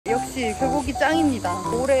역시 계곡이 짱입니다.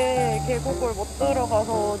 올해 계곡을 못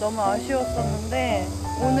들어가서 너무 아쉬웠었는데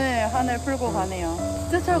오늘 하늘 풀고 가네요.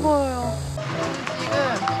 진짜 차가워요. 지금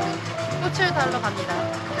꽃을 달러 갑니다.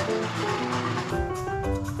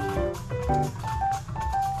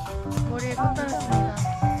 머리에 꽃 달았습니다.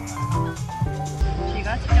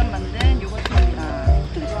 제가 직접 만든 요거트입니다.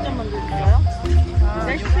 어떻게 직접 만들까요?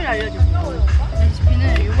 레시피를 알려주세요.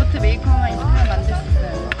 레시피는 요거트 메이커만 있으면 만들 수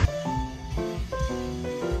있어요.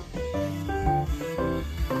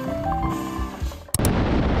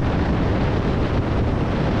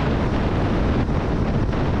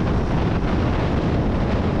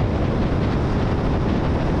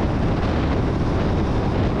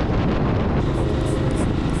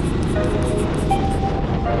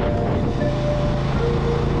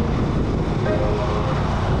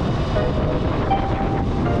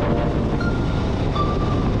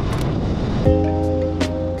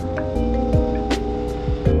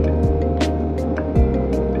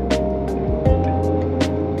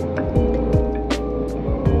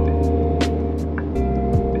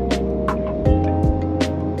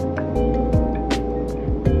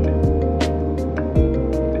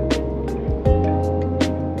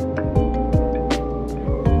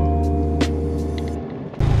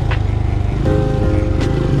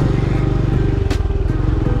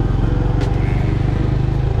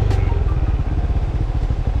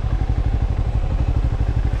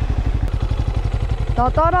 나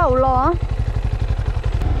따라 올라와.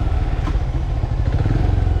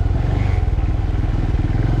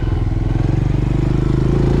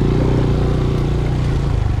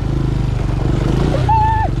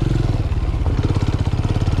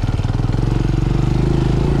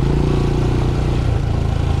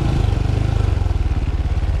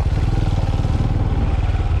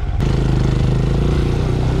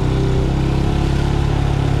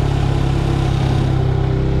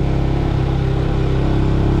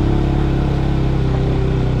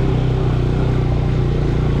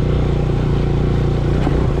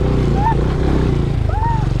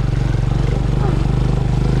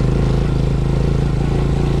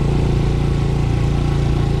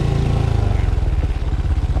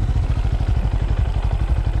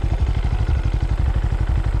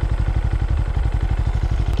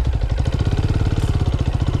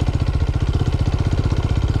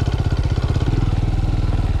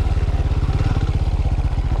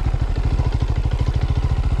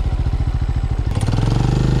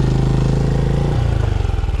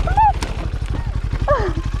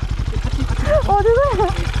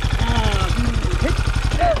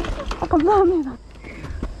 감사합니다.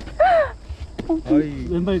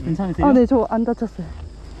 왼발 괜찮으세요? 아, 네, 저 안 다쳤어요.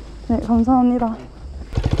 네, 감사합니다.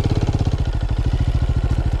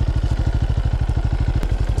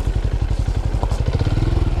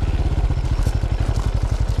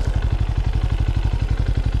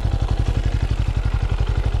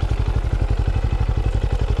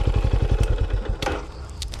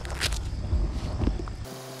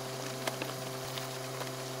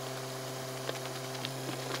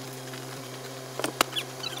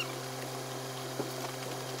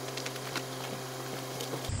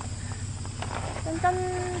 짠!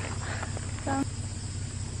 짠!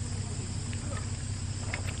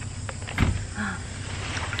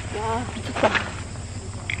 와, 미쳤다.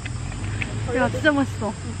 야, 진짜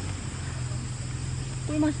맛있어.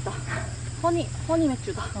 꿀맛이다. 허니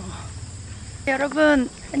맥주다. 여러분,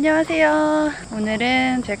 안녕하세요.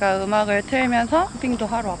 오늘은 제가 음악을 틀면서 캠핑도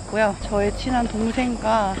하러 왔고요. 저의 친한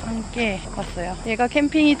동생과 함께 왔어요. 얘가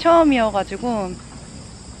캠핑이 처음이어가지고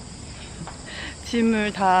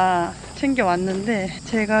짐을 다 챙겨왔는데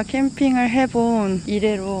제가 캠핑을 해본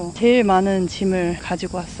이래로 제일 많은 짐을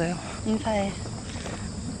가지고 왔어요. 인사해.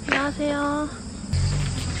 안녕하세요.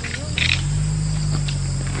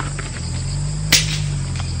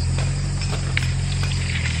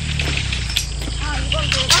 아, 이건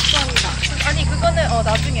대각선이다. 아니, 그거는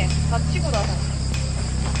나중에 다 치고 나서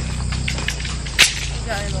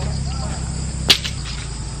이게 안에 넣어.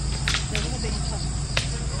 내공대 2차.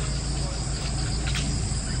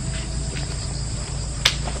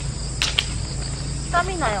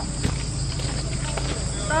 땀이 나요.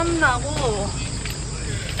 땀 나고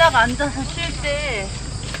딱 앉아서 쉴 때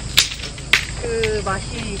그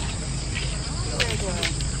맛이 굉장히 좋아요.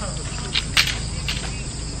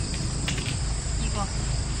 이거.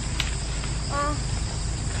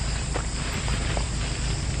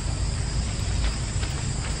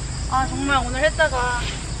 아, 정말 오늘 했다가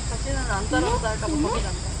다시는 안 따라온다 할까 봐 겁이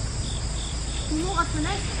난다. 분모 같은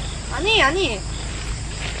애? 아니.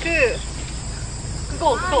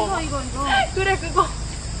 그거. 이거. 그래, 그거.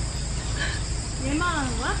 얘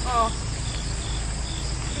말하는 거야?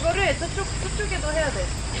 그거를 저쪽에 저쪽에도 해야 돼.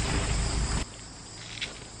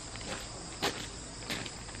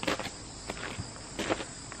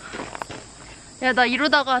 야, 나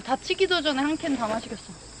이러다가 다치기도 전에 한 캔 다 마시겠어.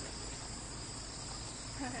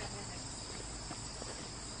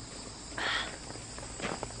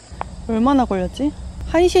 얼마나 걸렸지?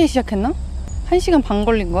 1시에 시작했나? 1시간 반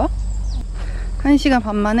걸린 거야? 1시간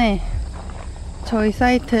반 만에 저희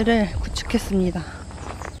사이트를 구축했습니다.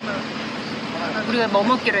 우리가 뭐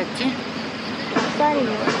먹기로 했지?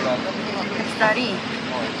 닭다리요. 뱃살이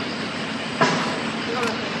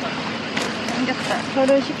삼겹살.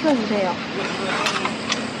 저를 시켜주세요.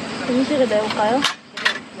 음식을 내볼까요?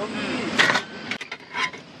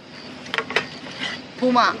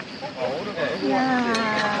 도마. 이야,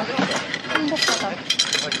 행복하다.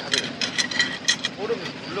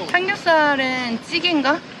 삼겹살은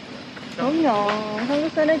찌개인가? 그럼요.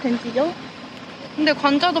 삼겹살은 된지죠? 근데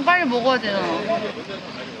관자도 빨리 먹어야 되잖아.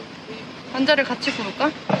 관자를 같이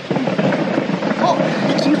구울까?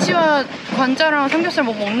 김치와 관자랑 삼겹살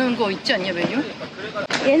뭐 먹는 거 있지 않냐, 메뉴?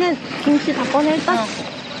 얘는 김치 다 꺼내 일단.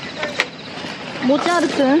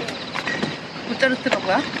 모짜르트. 모짜르트가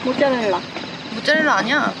뭐야? 모짜렐라. 모짜렐라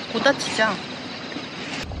아니야. 고다치장.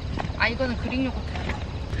 아, 이거는 그릭 요거트야.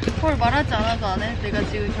 헐, 말하지 않아도 안 해? 내가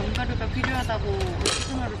지금 견과류가 필요하다고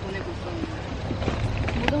시그널을 보내고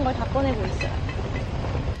있었는데. 모든 걸 다 꺼내고 있어요.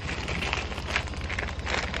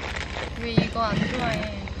 왜 이거 안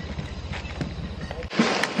좋아해?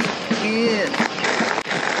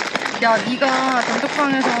 야, 네가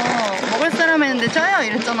단톡방에서 먹을 사람 했는데 짜야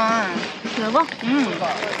이랬잖아. 대박? 응.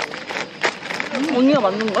 언니가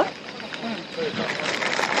만든 거야? 응.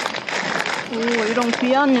 오, 이런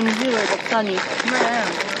귀한 음식을 먹다니. 그래.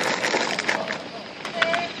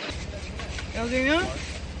 여기는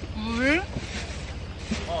물,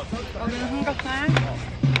 여기는 삼겹살,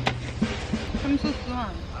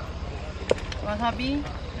 참소스와 와사비,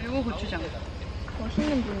 그리고 고추장.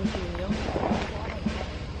 멋있는 분이시군요.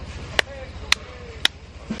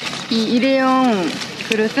 이 일회용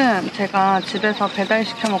그릇은 제가 집에서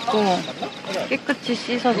배달시켜 먹고 깨끗이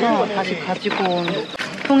씻어서 다시 가지고 온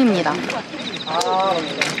통입니다.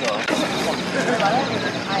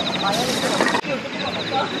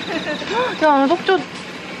 야, 속초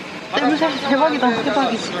냄새 대박이다.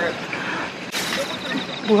 대박이지.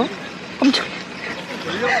 뭐야? 깜짝이야.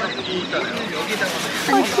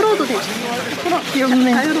 아니, 풀어도 돼.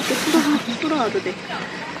 귀엽네. 자유롭게 풀어놔도 돼.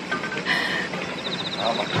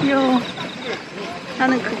 귀여워.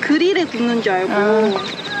 나는 그 그릴에 굽는 줄 알고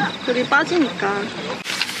그릴 빠지니까.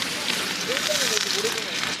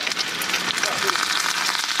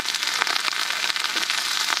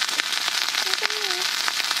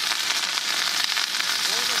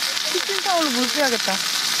 키친타올로 물 써야겠다.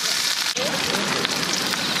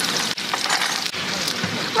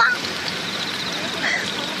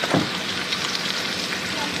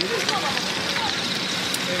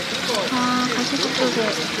 아,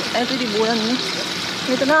 가시숙소에 애들이 모였네.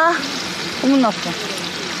 얘들아, 소문났어.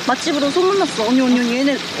 맛집으로 소문났어. 언니,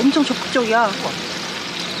 얘네 엄청 적극적이야.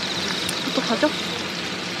 어떡하죠?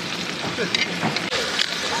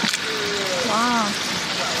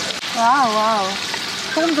 와우.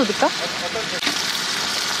 소금 더 넣을까?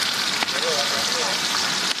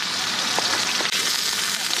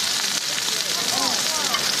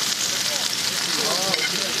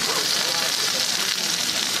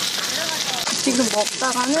 지금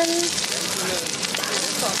먹다가는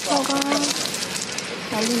서가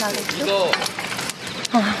난리 나겠죠?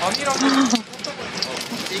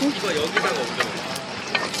 이거 여기다가 옮겨.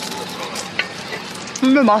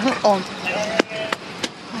 근데 맛있어.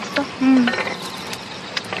 맛있어?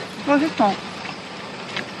 맛있어.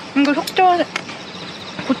 이거 속초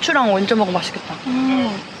고추랑 얹어 먹으면 맛있겠다.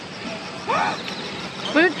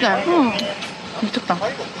 맛있지? 응. 미쳤다.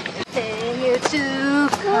 생일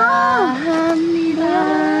축하합니다.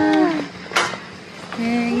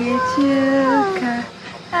 생일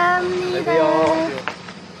축하합니다.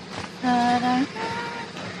 사랑.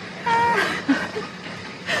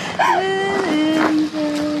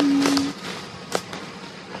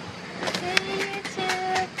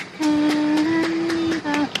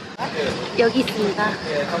 여기 있습니다.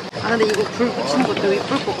 아, 근데 이거 불 붙이는 것도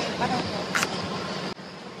예쁠 것 같아.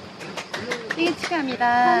 생일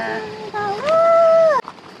축하합니다.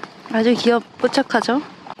 아주 뽀짝하죠?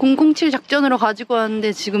 007 작전으로 가지고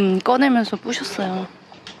왔는데 지금 꺼내면서 부셨어요.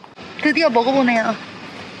 드디어 먹어보네요.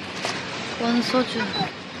 원소주.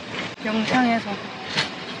 영상에서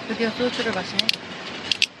드디어 소주를 마시네.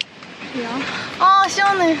 뭐야? 아,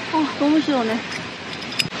 시원해. 너무 시원해.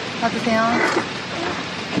 받으세요.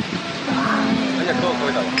 아니야, 그거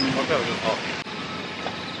거기다가.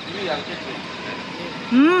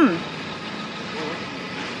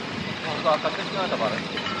 너 아까 세팅하다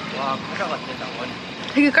말했지. 와, 과자 같아, 나 완전.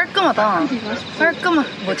 되게 깔끔하다.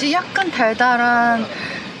 깔끔한 뭐지? 약간 달달한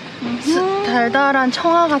달달한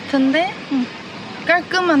청아 같은데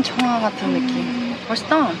깔끔한 청아 같은 느낌.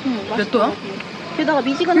 맛있다. 몇 도야? 게다가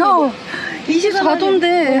미지근한 야, 거.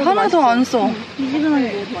 24도인데 하나도 안 써.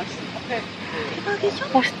 미지근하게 먹어도 맛있어. 대박이죠?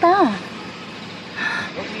 맛있다.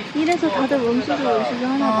 이래서 다들 원수도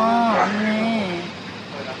하나 봐. 아, 맞네.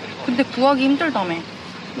 근데 구하기 힘들다며.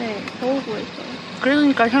 네, 겨우 구했어요.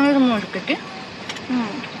 그러니까 생일 선물 줬겠지?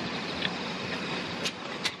 응.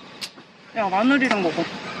 야, 마늘이랑 먹어.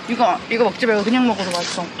 이거 먹지 말고 그냥 먹어도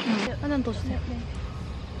맛있어. 한 잔 더 주세요. 네.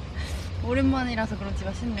 오랜만이라서 그런지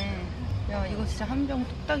맛있네. 야, 이거 진짜 한 병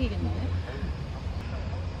뚝딱이겠는데?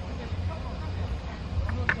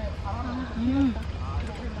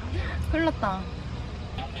 큰일 났다.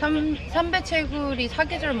 삼배채굴이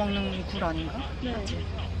사계절 먹는 굴 아닌가? 네.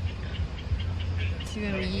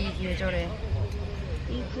 지금 이 계절에.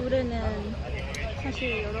 이 굴에는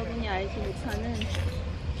사실 여러분이 알지 못하는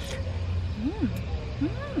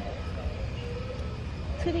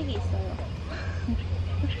트릭이 있어요.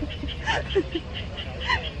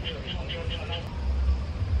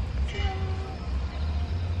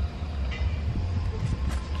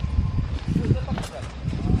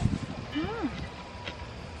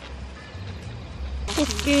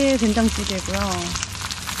 꽃게 된장찌개고요.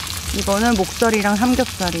 이거는 목살이랑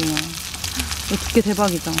삼겹살이에요. 이거 두께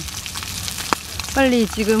대박이죠? 빨리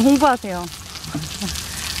지금 홍보하세요.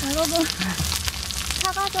 여러분,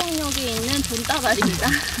 사가정역에 있는 돈다발입니다.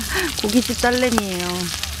 고깃집 딸내미예요.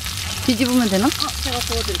 뒤집으면 되나? 제가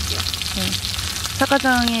구워드릴게요. 네.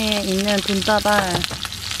 사가정에 있는 돈다발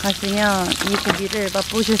가시면 이 고기를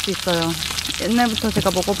맛보실 수 있어요. 옛날부터 제가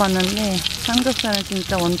먹어봤는데 삼겹살은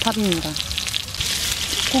진짜 원탑입니다.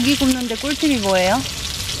 고기 굽는데 꿀팁이 뭐예요?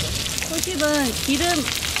 꿀팁은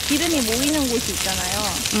기름이 모이는 곳이 있잖아요.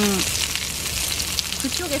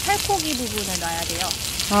 그쪽에 살코기 부분을 놔야 돼요.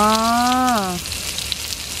 아,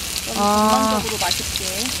 그럼 전반적으로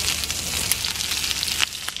맛있게.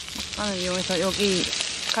 막간을 이용해서 여기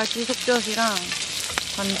갈치 속젓이랑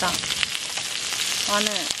간장,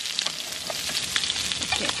 마늘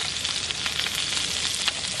이렇게.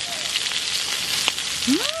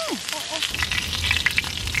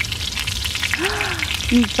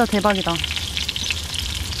 진짜 대박이다.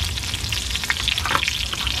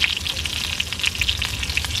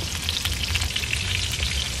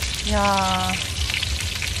 이야.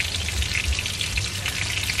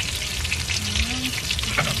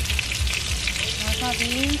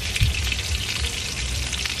 와사비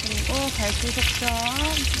그리고 갈치 속젓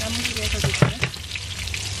야무지게 해서 드세요.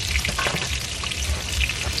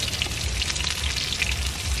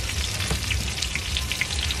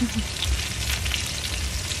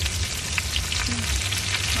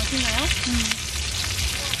 맛있나요?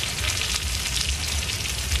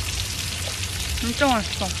 진짜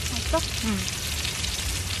맛있어. 맛있어?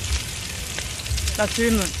 나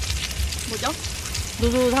질문. 뭐죠?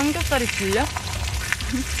 너도 삼겹살이 질려? 안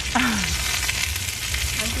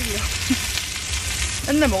들려.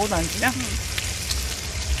 맨날 먹어도 안 질려?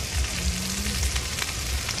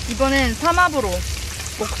 이번엔 삼합으로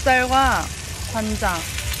목살과 관자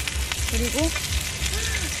그리고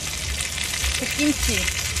백김치.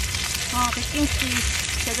 아, 백김치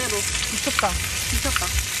제대로 미쳤다. 미쳤다.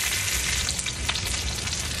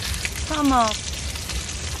 삼합.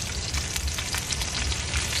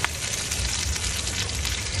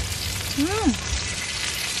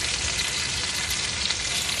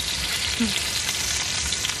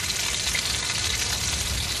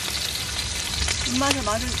 입맛에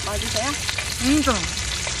맞으세요? 좀.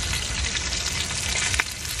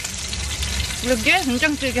 여기에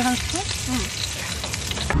된장찌개 한 스푼?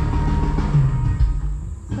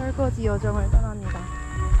 설거지 여정을 떠납니다.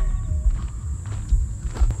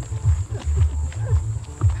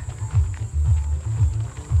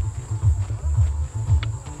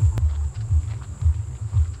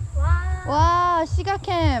 와,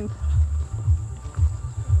 시가캠프.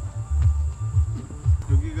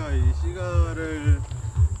 여기가 이 시가를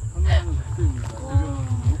판매하는 부스입니다.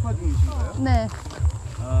 지금 녹화 중이신가요? 네.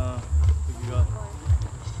 아, 여기가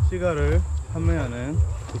시가를 판매하는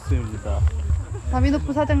부스입니다.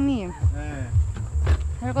 다비노프 사장님, 네.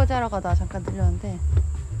 설거지 하러 가다 잠깐 들렸는데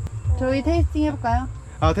저희 테이스팅 해볼까요?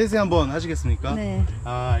 아, 테이스팅 한번 하시겠습니까? 네.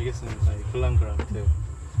 아, 알겠습니다. 이 글랑그라프트.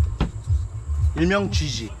 일명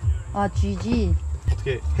GG. 아, GG.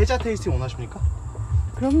 어떻게 해자 테이스팅 원하십니까?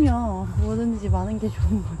 그럼요. 뭐든지 많은 게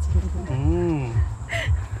좋은 거지. 음.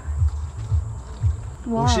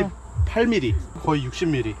 와, 58mm, 거의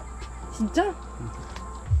 60mm. 진짜?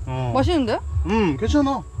 맛있는데?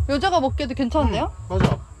 괜찮아. 여자가 먹기에도 괜찮은데요?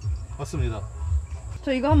 맞아. 맞습니다.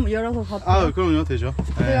 저 이거 한번 열어서 봐도 돼요? 아, 그럼요. 되죠.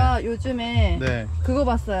 제가 요즘에 네. 그거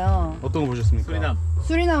봤어요. 어떤 거 보셨습니까?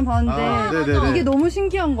 수리남 봤는데 아, 네네네. 이게 너무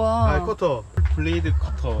신기한 거야. 아, 커터. 블레이드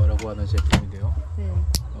커터라고 하는 제품인데요. 네.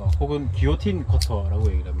 혹은 기요틴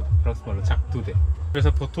커터라고 얘기를 합니다. 프랑스 말로 작두대. 그래서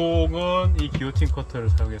보통은 이 기요틴 커터를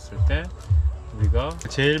사용했을 때 우리가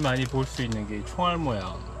제일 많이 볼 수 있는 게 총알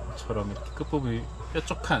모양처럼 이렇게 끝부분이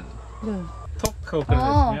뾰족한 네. 톡 하고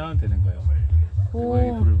끊어내시면 되는 거예요. 그리고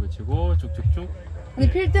이 불을 붙이고 쭉쭉쭉. 근데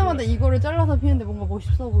필 때마다 이거를 잘라서 피는데 뭔가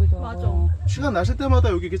멋있어 보이더라고요. 맞아. 시간 나실 때마다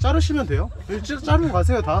여기 이렇게 자르시면 돼요. 여기 자르고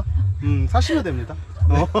가세요, 다. 사시면 됩니다.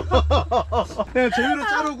 그냥 재미로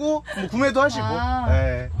자르고 뭐 구매도 하시고.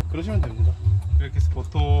 네. 그러시면 됩니다. 이렇게 해서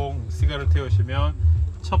보통 시가를 태우시면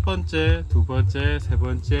첫 번째, 두 번째, 세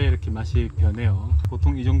번째 이렇게 맛이 변해요.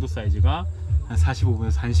 보통 이 정도 사이즈가 한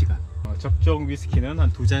 45분에서 1시간. 적정 위스키는 한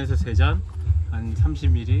 2잔에서 3잔, 한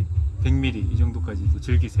 30ml, 100ml 이 정도까지도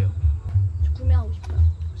즐기세요. 구매하고 싶어요.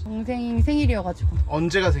 동생 생일이어가지고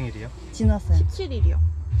언제가 생일이에요? 지났어요. 17일이요.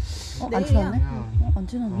 안 지났네? 안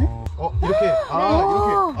지났네? 이렇게. 이렇게.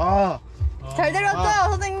 잘 데려왔죠,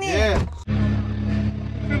 선생님? 예.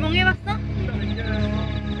 불멍 해봤어?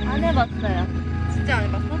 안 해봤어요. 진짜 안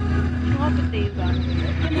해봤어? 중학교 때 이거 안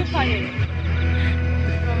했어요. 캠프파이어.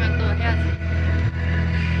 그러면 또 해야지.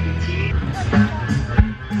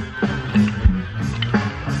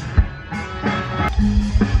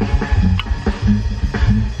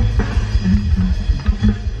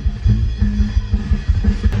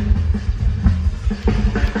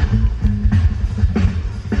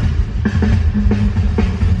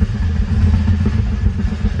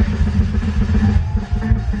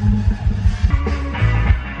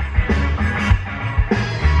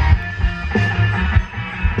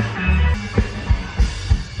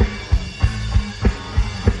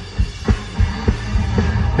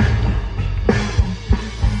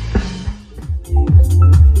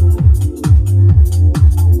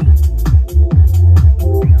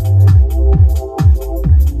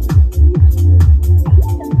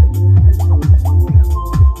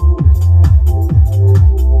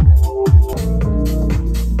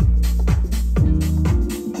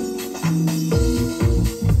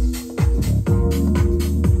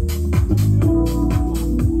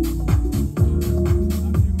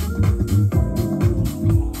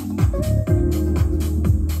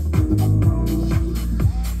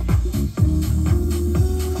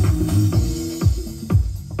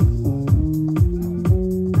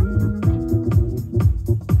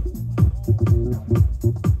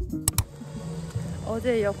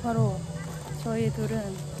 어제 여파로 저희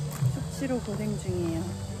둘은 숙취로 고생 중이에요.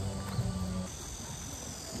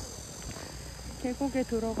 계곡에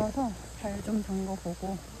들어가서 발 좀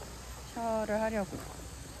담궈보고 샤워를 하려고.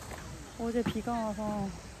 어제 비가 와서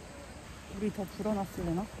물이 더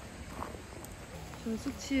불어났으려나? 저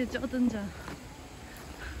숙취에 쩌든 자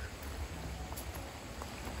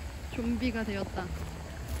좀비가 되었다.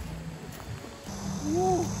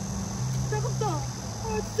 오, 차갑다.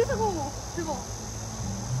 아, 진짜 차가워. 대박.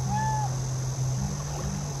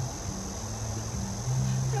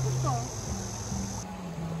 차갑다.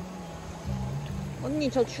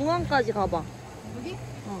 언니 저 중앙까지 가봐. 여기?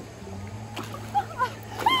 어.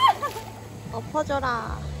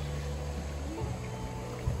 엎어져라.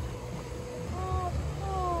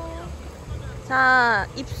 자,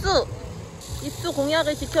 입수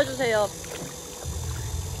공약을 지켜주세요.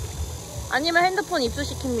 아니면 핸드폰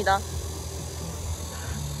입수시킵니다.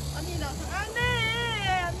 아니 나 안돼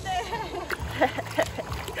안돼.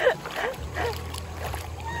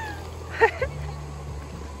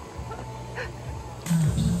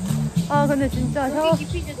 아 근데 진짜 샤워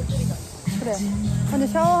기피제도 뿌리자. 그래. 근데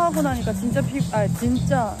샤워하고 나니까 진짜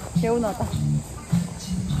진짜 개운하다.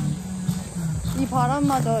 이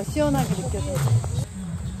바람마저 시원하게 느껴져.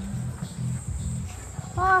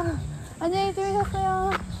 아 안녕히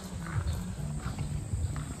주무셨어요.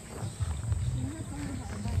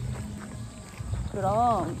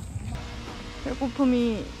 그럼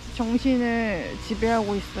배고픔이 정신을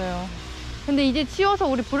지배하고 있어요. 근데 이제 치워서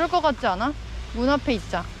우리 부를 것 같지 않아? 문 앞에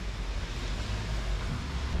있자.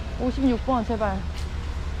 56번 제발.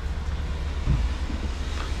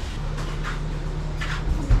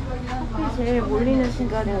 커피 제일 몰리는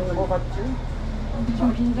시간에 온 것 같죠?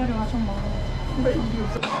 지금 빈자리 엄청 많아.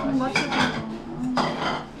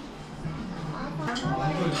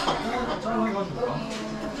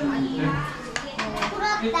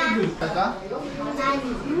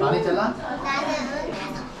 많이 잘라?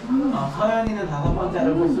 서연이는 5번째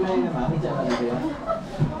알고 수연이는 많이 잘라주세요.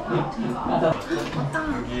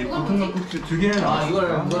 여기 보통막국수 2개나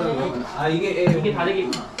나왔어요. 이게 다르게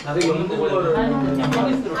없는 거를 그냥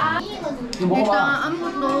서비스로. 일단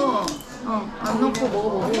아무것도 안 넣고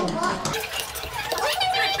먹어보고.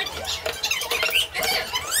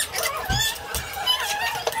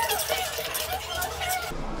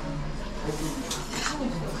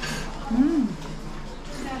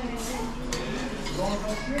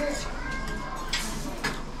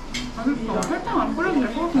 맛있어. 설탕 안 뿌려도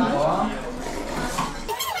될 것 같은데?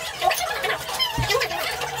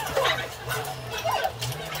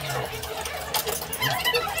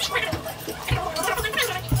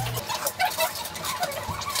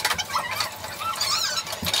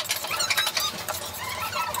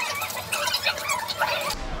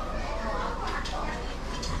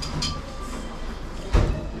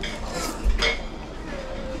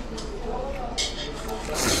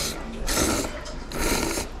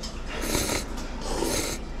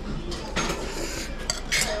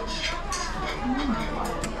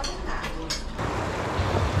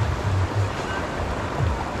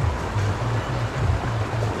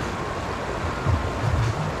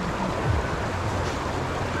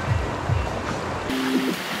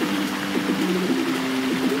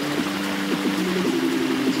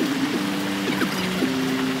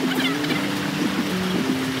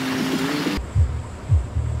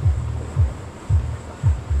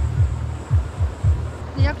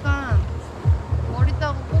 약간 머리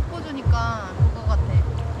따고 꽂아주니까 그거 같아.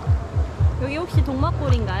 여기 혹시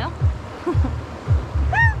동막골인가요?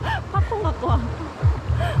 팝콘 갖고 와.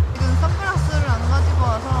 지금 선글라스를 안 가지고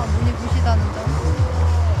와서 눈이 부시다는 점.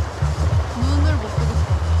 눈을 못 뜨겠어.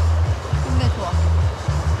 근데 좋아.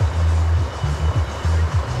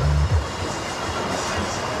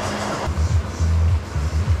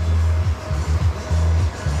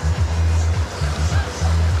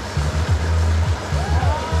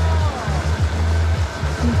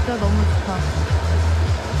 진짜 너무 좋다.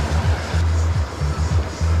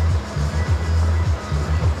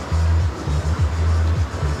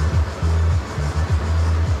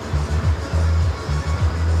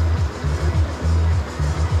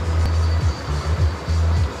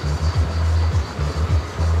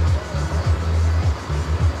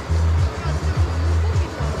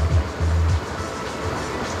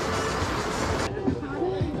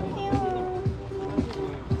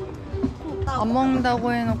 안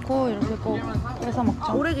먹는다고 해놓고 이렇게 꼭 뺏어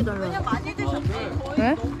먹죠. 오래 기다려.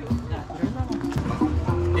 왜?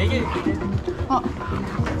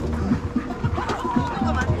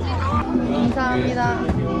 감사합니다.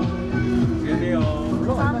 안녕하세요.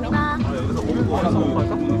 감사합니다. 여기서 먹고 와서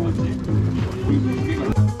먹을까?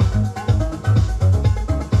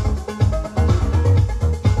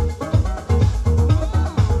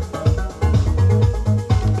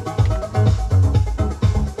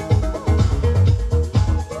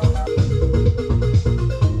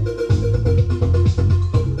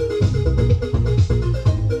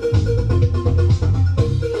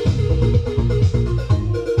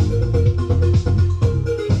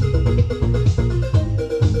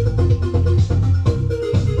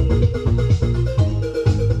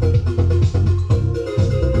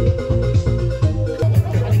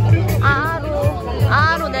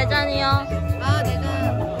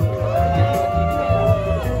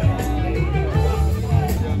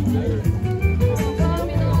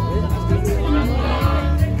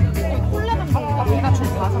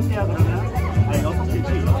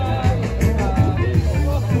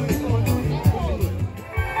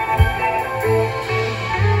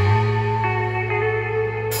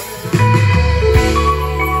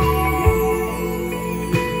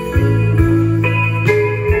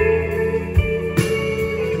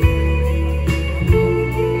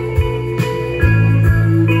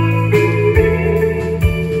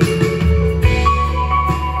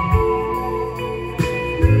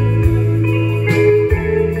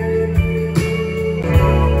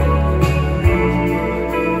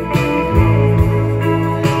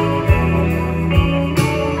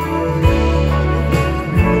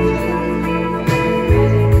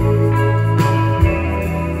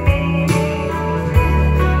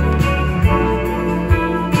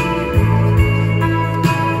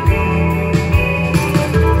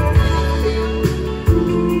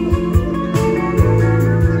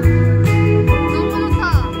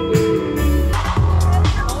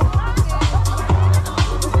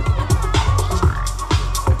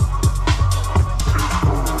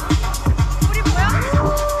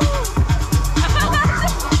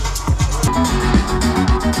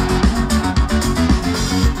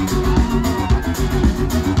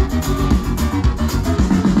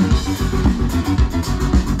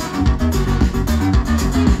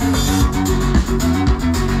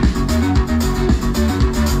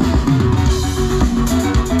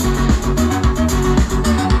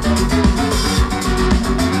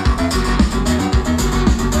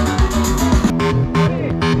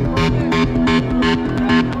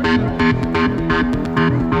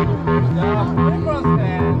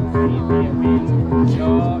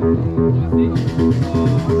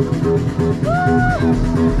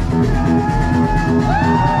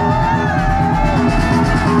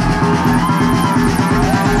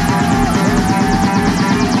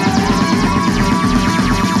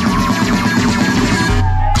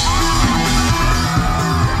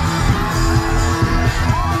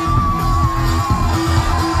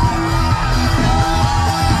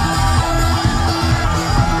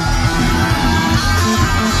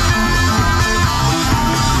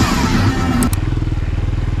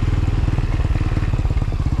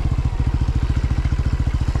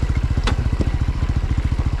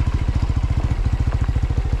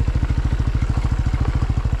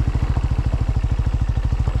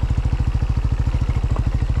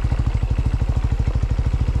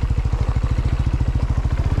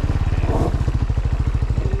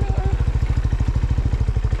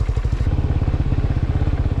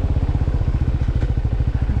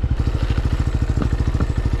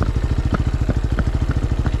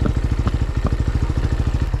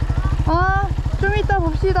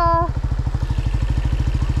 갑시다.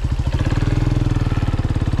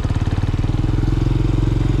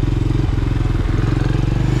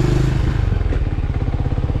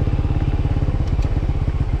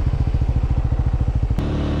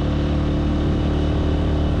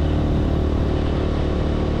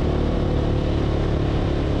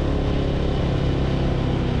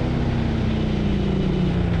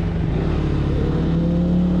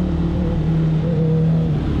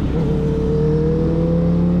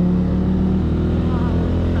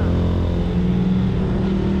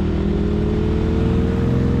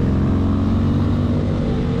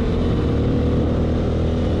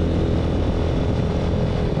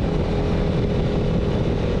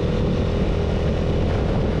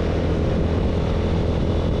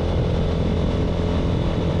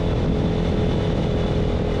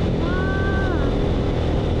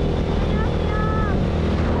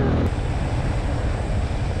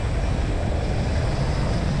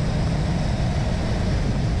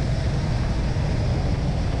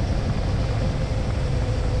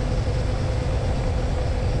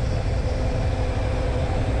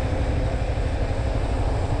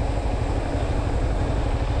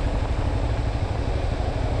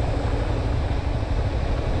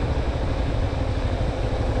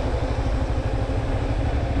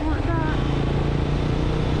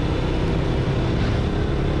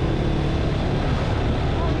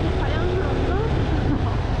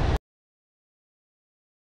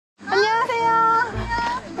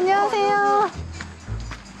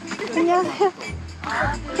 안녕하세요.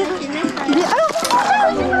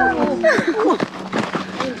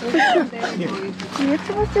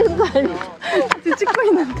 유튜브 찍는 거 아니에요? 지금 찍고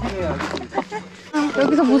있는데.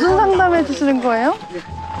 여기서 무슨 상담 해주시는 거예요?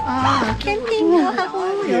 캠핑도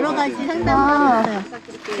하고 여러 가지 상담도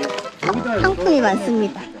있어요. 상품이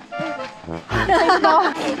많습니다.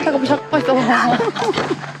 잠깐만 잡고 있어봐.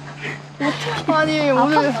 아니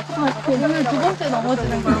오늘 두 번째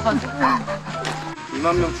넘어지는 거여가지고.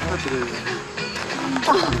 2만 명 축하드려요.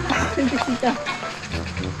 근데 진짜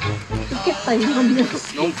좋겠다 이런 일.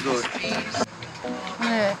 너무 부러워요.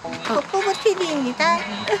 네. 덕후부 TV입니다.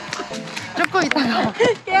 조금 있다가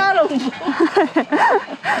깨알아 온 거.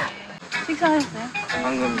 식사하셨어요?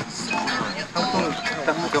 방금 상품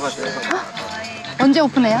딱 가져갔어요. 언제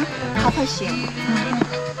오픈해요? 5시에.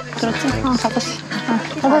 그렇지? 5시.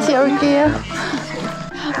 5시 열게요.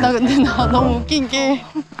 나 근데 나 너무 웃긴 게.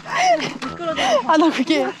 나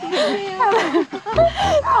그게.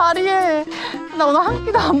 다리에. 나 오늘 한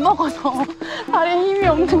끼도 안 먹어서 다리에 힘이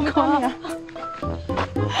없는 거야.